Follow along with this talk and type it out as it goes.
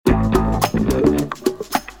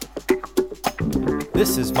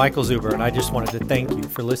This is Michael Zuber, and I just wanted to thank you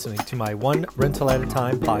for listening to my One Rental at a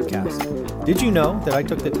Time podcast. Did you know that I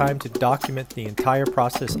took the time to document the entire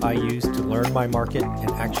process I used to learn my market and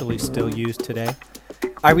actually still use today?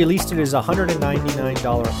 I released it as a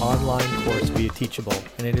 $199 online course via Teachable,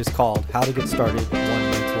 and it is called How to Get Started One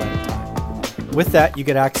Rental at a Time. With that, you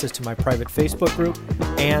get access to my private Facebook group,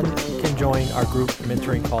 and you can join our group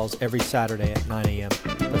mentoring calls every Saturday at 9 a.m.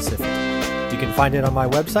 Pacific. You can find it on my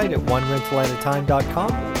website at onerentalatatime.com.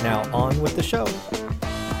 Now on with the show.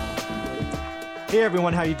 Hey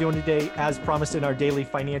everyone, how you doing today? As promised in our daily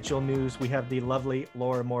financial news, we have the lovely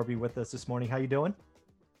Laura Morby with us this morning. How you doing?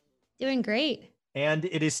 Doing great. And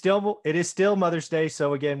it is still Mother's Day,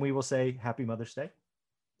 so again, we will say Happy Mother's Day.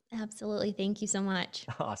 Absolutely. Thank you so much.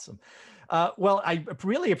 Awesome. Well, I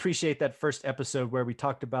really appreciate that first episode where we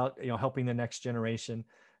talked about helping the next generation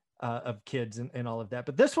of kids and all of that.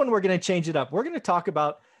 But this one, we're going to change it up. We're going to talk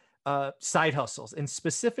about side hustles. And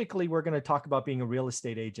specifically, we're going to talk about being a real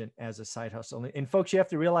estate agent as a side hustle. And folks, you have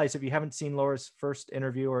to realize, if you haven't seen Laura's first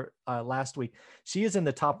interview or last week, she is in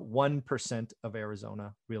the top 1% of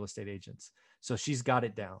Arizona real estate agents. So she's got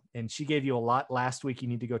it down. And she gave you a lot last week. You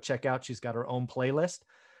need to go check out. She's got her own playlist.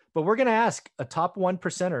 But we're going to ask a top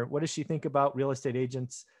 1%er, what does she think about real estate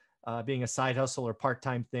agents being a side hustle or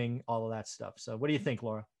part-time thing, all of that stuff. So what do you think,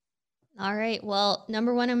 Laura? All right. Well,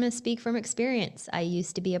 number one, I'm going to speak from experience. I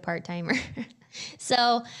used to be a part-timer.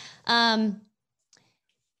 So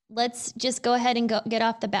let's just go ahead and get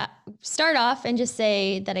off the bat. Start off and just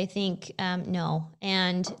say that I think no.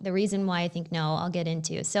 And the reason why I think no, I'll get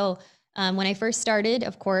into. So when I first started,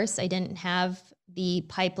 of course, I didn't have the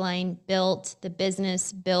pipeline built, the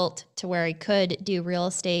business built to where I could do real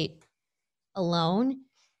estate alone.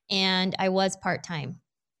 And I was part-time.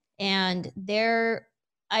 And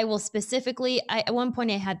I will specifically, at one point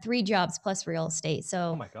I had 3 jobs plus real estate.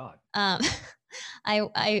 So, oh my God.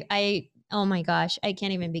 Oh my gosh, I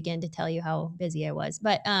can't even begin to tell you how busy I was.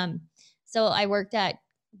 But, so I worked at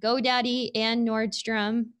GoDaddy and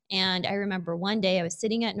Nordstrom. And I remember one day I was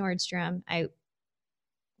sitting at Nordstrom. I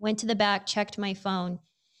went to the back, checked my phone,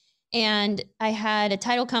 and I had a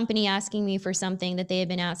title company asking me for something that they had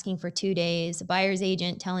been asking for 2 days, a buyer's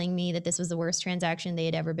agent telling me that this was the worst transaction they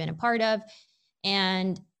had ever been a part of.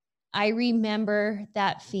 And I remember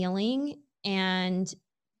that feeling. And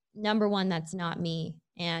number one, that's not me.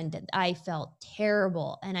 And I felt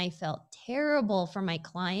terrible. And I felt terrible for my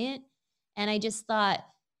client. And I just thought,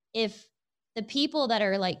 if the people that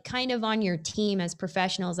are like kind of on your team as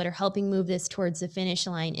professionals that are helping move this towards the finish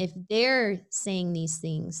line, if they're saying these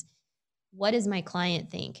things, what does my client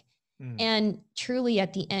think? And truly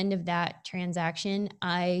at the end of that transaction,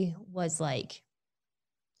 I was like,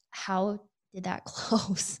 how did that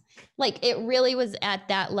close? Like, it really was at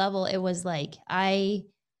that level. It was like, I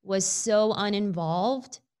was so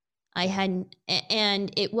uninvolved. And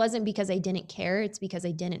it wasn't because I didn't care. It's because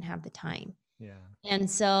I didn't have the time. Yeah. And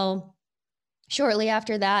so shortly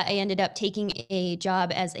after that, I ended up taking a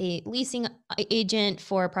job as a leasing agent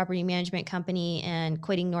for a property management company and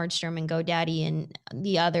quitting Nordstrom and GoDaddy and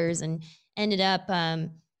the others, and ended up,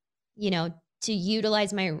 to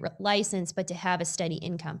utilize my license, but to have a steady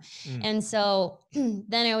income. And so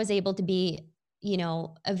then I was able to be,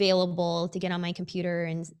 available to get on my computer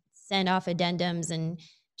and send off addendums and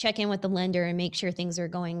check in with the lender and make sure things are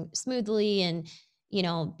going smoothly and,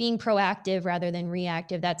 being proactive rather than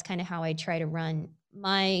reactive. That's kind of how I try to run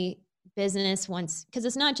my business because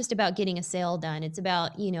it's not just about getting a sale done. It's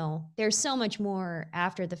about, there's so much more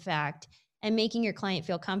after the fact, and making your client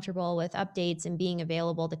feel comfortable with updates and being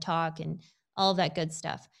available to talk and all of that good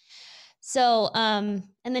stuff. So, and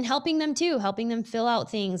then helping them fill out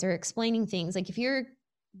things or explaining things. Like, if you're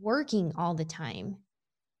working all the time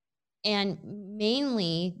and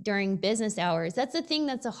mainly during business hours, that's the thing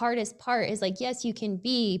that's the hardest part, is like, yes, you can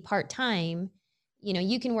be part-time,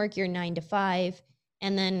 you can work your 9 to 5,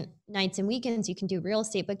 and then nights and weekends you can do real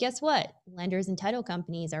estate. But guess what? Lenders and title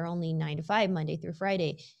companies are only 9 to 5, Monday through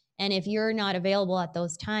Friday. And if you're not available at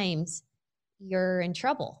those times, you're in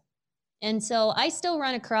trouble. And so I still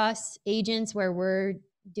run across agents where we're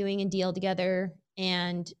doing a deal together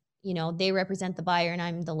and, they represent the buyer and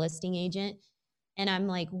I'm the listing agent. And I'm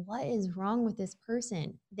like, what is wrong with this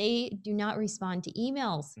person? They do not respond to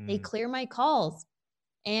emails. They clear my calls.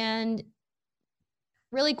 And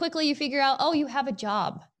really quickly you figure out, oh, you have a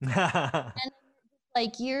job. And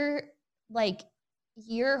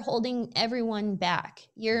you're holding everyone back.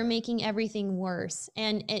 You're making everything worse.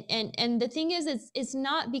 And the thing is, it's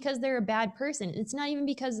not because they're a bad person. It's not even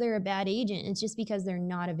because they're a bad agent. It's just because they're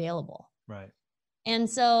not available. Right. And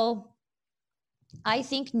so I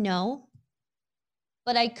think no,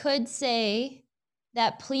 but I could say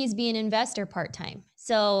that please be an investor part-time.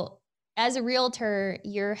 So as a realtor,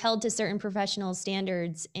 you're held to certain professional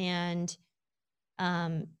standards. And,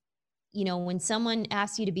 um, when someone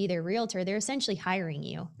asks you to be their realtor, they're essentially hiring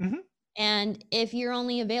you. Mhm. And if you're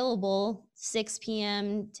only available 6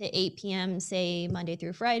 p.m. to 8 p.m., say Monday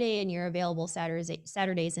through Friday, and you're available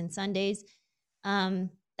Saturdays and Sundays,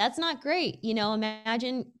 that's not great.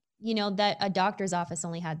 Imagine, that a doctor's office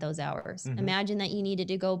only had those hours. Mhm. Imagine that you needed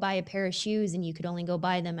to go buy a pair of shoes and you could only go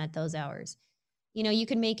buy them at those hours. You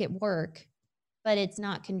could make it work, but it's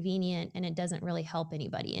not convenient and it doesn't really help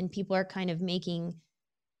anybody. And people are kind of making,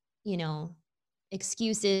 you know,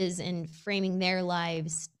 excuses and framing their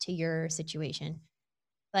lives to your situation.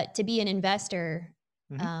 But to be an investor,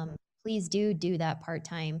 Mhm. um, please do that part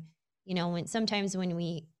time. When sometimes when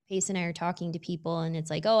Pace and I are talking to people and it's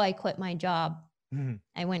like, oh, I quit my job. Mhm.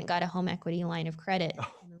 I went and got a home equity line of credit.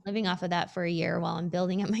 Oh, And I'm living off of that for a year while I'm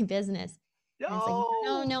building up my business. And it's like,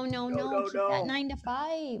 no, no, no, no, no, no. no, Keep that no. 9 to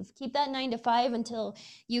 5. Keep that 9 to 5 until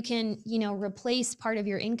you can, replace part of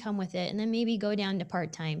your income with it, and then maybe go down to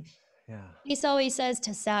part time. Yeah. Pace always says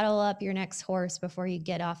to saddle up your next horse before you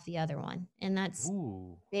get off the other one. And that's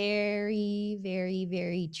Ooh, very, very,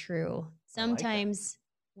 very true. I like that. Sometimes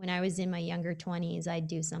when I was in my younger 20s, I'd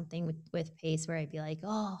do something with Pace where I'd be like,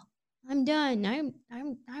 "Oh, I'm done.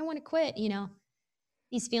 I want to quit."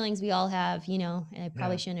 These feelings we all have. And I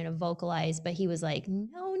probably Yeah. shouldn't have vocalized, but he was like,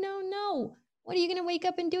 "No, no, no. What are you gonna wake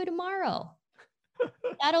up and do tomorrow?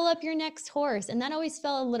 Saddle up your next horse." And that always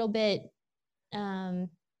felt a little bit, um,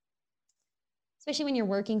 especially when you're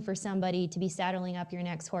working for somebody, to be saddling up your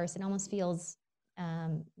next horse. It almost feels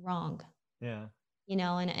wrong. Yeah.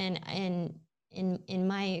 And in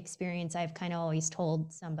my experience, I've kind of always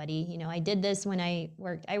told somebody, I did this when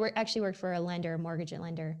actually worked for a lender, a mortgage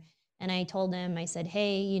lender. And I told them, I said,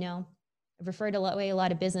 hey, I've referred away a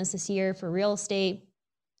lot of business this year for real estate.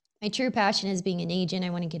 My true passion is being an agent. I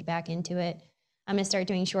want to get back into it. I'm going to start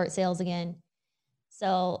doing short sales again.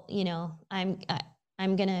 So,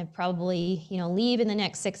 I'm going to probably, leave in the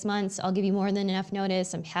next 6 months. I'll give you more than enough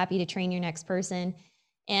notice. I'm happy to train your next person.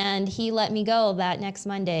 And he let me go that next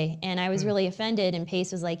Monday. And I was Mm. really offended. And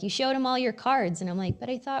Pace was like, you showed him all your cards. And I'm like, but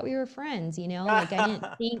I thought we were friends, like I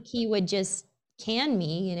didn't think he would just can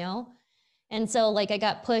me. And so like I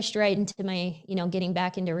got pushed right into my, getting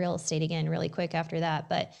back into real estate again really quick after that.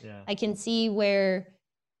 But Yeah. I can see where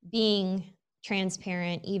being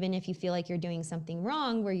transparent, even if you feel like you're doing something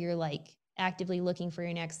wrong, where you're like actively looking for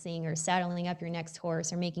your next thing or saddling up your next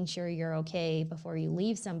horse or making sure you're okay before you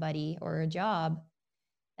leave somebody or a job,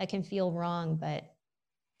 that can feel wrong, but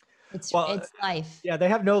Well, it's life. yeah, they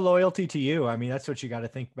have no loyalty to you. I mean, that's what you got to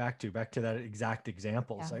think back to that exact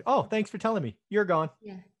example. It's Yeah. like, oh, thanks for telling me. You're gone.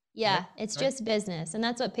 Yeah. Right. Yeah, it's Right. just business. And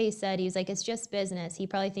that's what Pace said. He was like, it's just business. He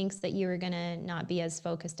probably thinks that you were going to not be as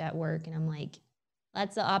focused at work. And I'm like,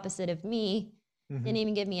 that's the opposite of me. Mhm. Didn't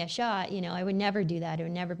even give me a shot. I would never do that. I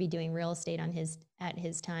would never be doing real estate at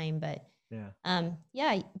his time. But Yeah.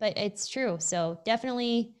 yeah, but it's true. So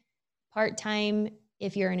definitely part-time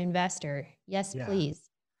if you're an investor. Yes, Yeah. please.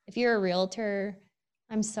 If you're a realtor,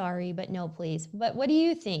 I'm sorry, but no, please. But what do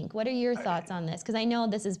you think? What are your thoughts on this? Because I know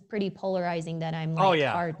this is pretty polarizing that I'm Oh, like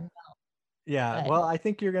yeah. hard, Yeah. but Well, I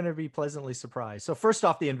think you're going to be pleasantly surprised. So first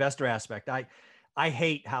off, the investor aspect, I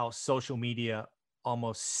hate how social media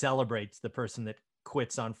almost celebrates the person that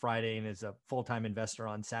quits on Friday and is a full-time investor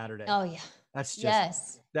on Saturday. oh yeah. That's just,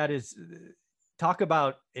 Yes. that is, talk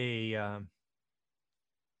about a,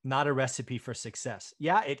 not a recipe for success.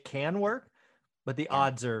 Yeah, it can work, but the Yeah.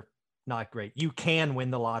 odds are not great. You can win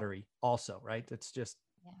the lottery also, right? It's just,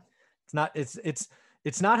 Yeah. it's not,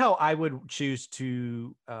 it's not how I would choose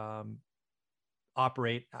to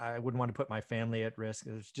operate. I wouldn't want to put my family at risk.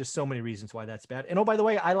 There's just so many reasons why that's bad. And oh, by the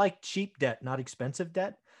way, I like cheap debt, not expensive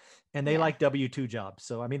debt. And they Yeah. like W-2 jobs.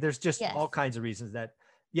 So, I mean, there's just Yes. all kinds of reasons that,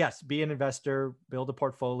 yes, be an investor, build a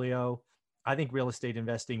portfolio. I think real estate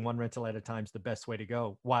investing one rental at a time is the best way to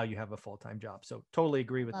go while you have a full-time job. So totally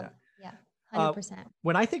agree with Love. that. Yeah. Uh, 100%.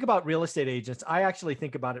 when I think about real estate agents, I actually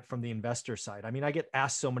think about it from the investor side. I mean, I get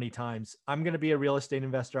asked so many times, I'm going to be a real estate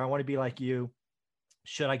investor. I want to be like you.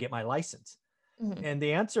 Should I get my license? Mhm. And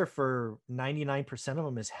the answer for 99% of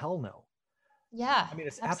them is hell no. Yeah, I mean,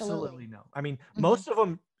 it's absolutely absolutely. no. I mean, Mhm. most of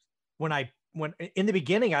them, when in the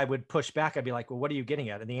beginning, I would push back. I'd be like, well, what are you getting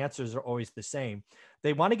at? And the answers are always the same.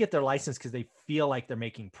 They want to get their license because they feel like they're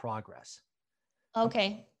making progress.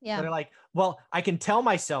 Okay. So Yeah. they're like, well, I can tell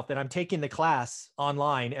myself that I'm taking the class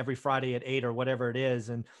online every Friday at 8 or whatever it is.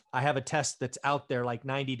 And I have a test that's out there like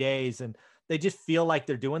 90 days. And they just feel like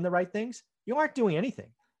they're doing the right things. You aren't doing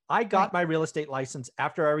anything. I got Right. my real estate license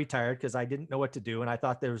after I retired because I didn't know what to do. And I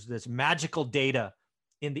thought there was this magical data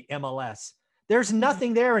in the MLS. There's Mhm.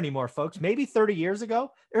 nothing there anymore, folks. Maybe 30 years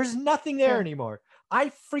ago, there's nothing there Sure. anymore. I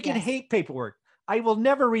freaking Yes. hate paperwork. I will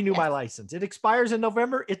never renew my Yes. license. It expires in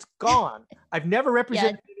November. It's gone. I've never Yeah.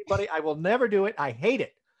 represented anybody. I will never do it. I hate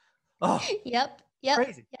it. Oh, Yep. Yep.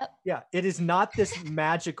 crazy. Yep. Yeah, it is not this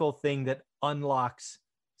magical thing that unlocks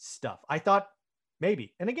stuff. I thought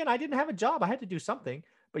maybe. And again, I didn't have a job. I had to do something.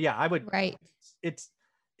 But yeah, I would Right. it's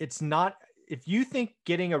it's not, if you think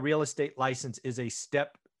getting a real estate license is a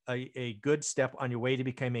step, a good step on your way to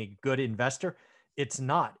become a good investor, it's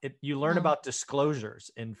not. You learn No. about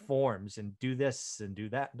disclosures and forms and do this and do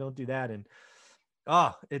that, don't do that. And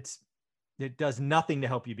oh, it does nothing to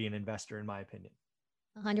help you be an investor, in my opinion.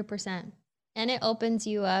 100%. And it opens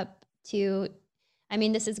you up to, I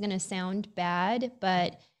mean, this is going to sound bad,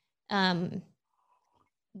 but um,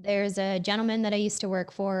 there's a gentleman that I used to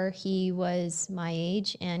work for. He was my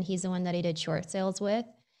age, and he's the one that I did short sales with.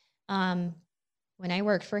 Um, when I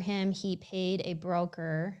worked for him, he paid a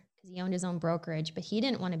broker because he owned his own brokerage, but he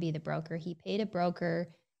didn't want to be the broker. He paid a broker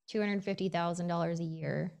 $250,000 a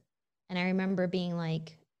year. And I remember being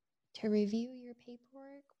like, to review your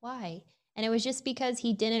paperwork? Why? And it was just because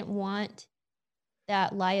he didn't want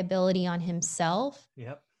that liability on himself.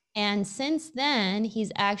 Yep. And since then,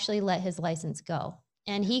 he's actually let his license go.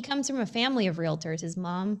 And he comes from a family of realtors. His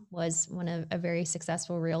mom was a very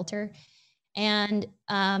successful realtor. And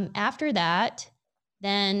after that,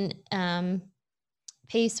 then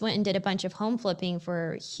Pace went and did a bunch of home flipping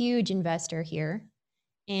for a huge investor here.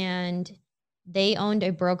 And they owned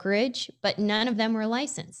a brokerage, but none of them were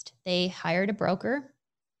licensed. They hired a broker,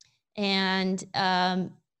 and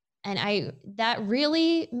that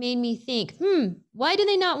really made me think, why do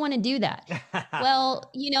they not want to do that?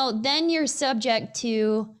 Well, then you're subject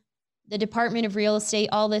to the Department of Real Estate,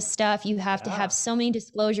 all this stuff. You have to have so many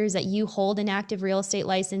disclosures that you hold an active real estate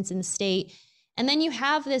license in the state. And then you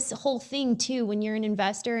have this whole thing too, when you're an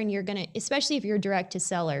investor and you're going to, especially if you're direct to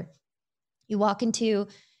seller, you walk into,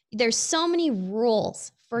 there's so many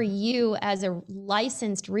rules for you as a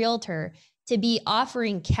licensed realtor to be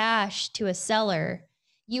offering cash to a seller.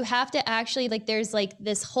 You have to actually, there's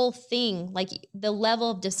this whole thing, the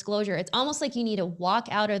level of disclosure. It's almost like you need to walk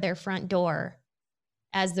out of their front door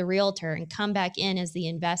as the realtor and come back in as the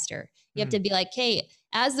investor. You have to be like, hey,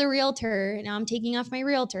 as the realtor, now I'm taking off my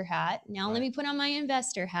realtor hat. Now let me put on my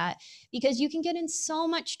investor hat, because you can get in so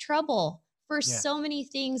much trouble for so many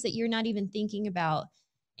things that you're not even thinking about.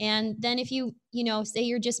 And then if you say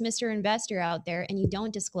you're just Mr. Investor out there and you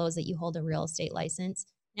don't disclose that you hold a real estate license,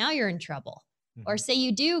 now you're in trouble. Or say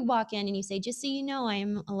you do walk in and you say, just so you know, I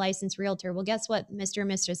am a licensed realtor. Well, guess what? Mr. or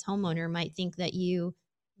Mrs. Homeowner might think that you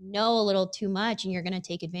know a little too much and you're going to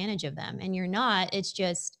take advantage of them. And you're not. It's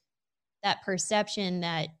just that perception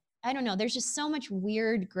that, I don't know, there's just so much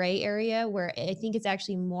weird gray area where I think it's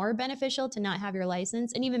actually more beneficial to not have your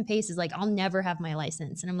license. And even Pace is like, I'll never have my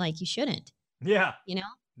license. And I'm like, you shouldn't. Yeah.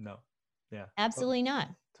 No. Yeah. Absolutely not.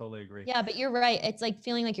 Totally agree. Yeah, but you're right. It's like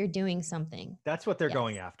feeling like you're doing something. That's what they're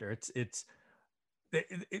going after.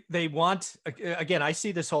 They want, again, I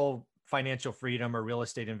see this whole financial freedom or real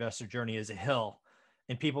estate investor journey as a hill,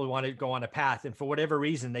 and people want to go on a path. And for whatever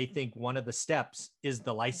reason, they think one of the steps is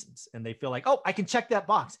the license, and they feel like, oh, I can check that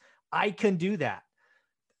box. I can do that.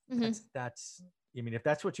 That's, I mean, if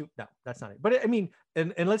that's what no, that's not it. But I mean,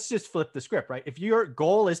 and let's just flip the script, right? If your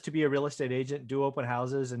goal is to be a real estate agent, do open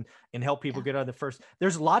houses and help people get on the first,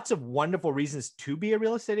 there's lots of wonderful reasons to be a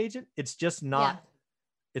real estate agent. It's just not,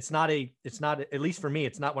 it's not, at least for me,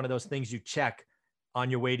 it's not one of those things you check on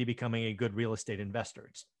your way to becoming a good real estate investor.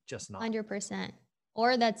 It's just not. 100%.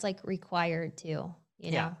 Or that's required too,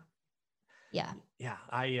 Yeah.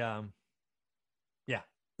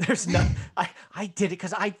 There's no, I did it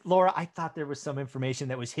because Laura, I thought there was some information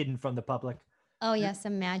that was hidden from the public. Oh yeah,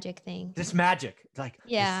 some magic thing. This magic,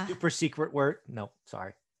 super secret word. No,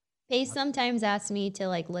 sorry. Pace sometimes asks me to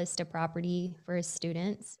list a property for his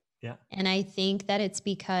students. Yeah. And I think that it's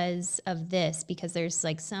because of this, because there's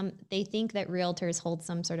they think that realtors hold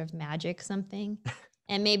some sort of magic something.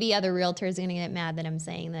 And maybe other realtors are going to get mad that I'm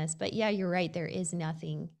saying this, but yeah, you're right. There is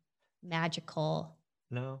nothing magical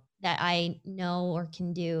that I know or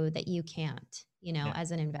can do that you can't,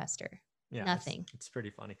 as an investor. Yeah, nothing. It's pretty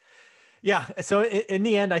funny. Yeah. So in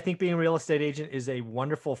the end, I think being a real estate agent is a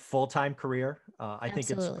wonderful full-time career. I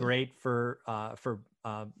think it's great for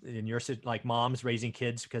in your, like moms raising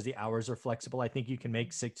kids, because the hours are flexible. I think you can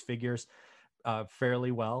make six figures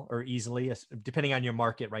fairly well or easily, depending on your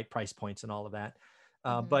market, right? Price points and all of that.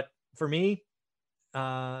 But for me,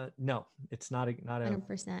 no, it's not a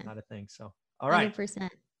 100%. Not a thing. So, all right. 100%.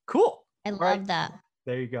 Cool. I love that.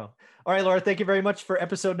 There you go. All right, Laura, thank you very much for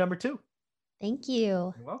episode number 2. Thank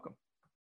you. You're welcome.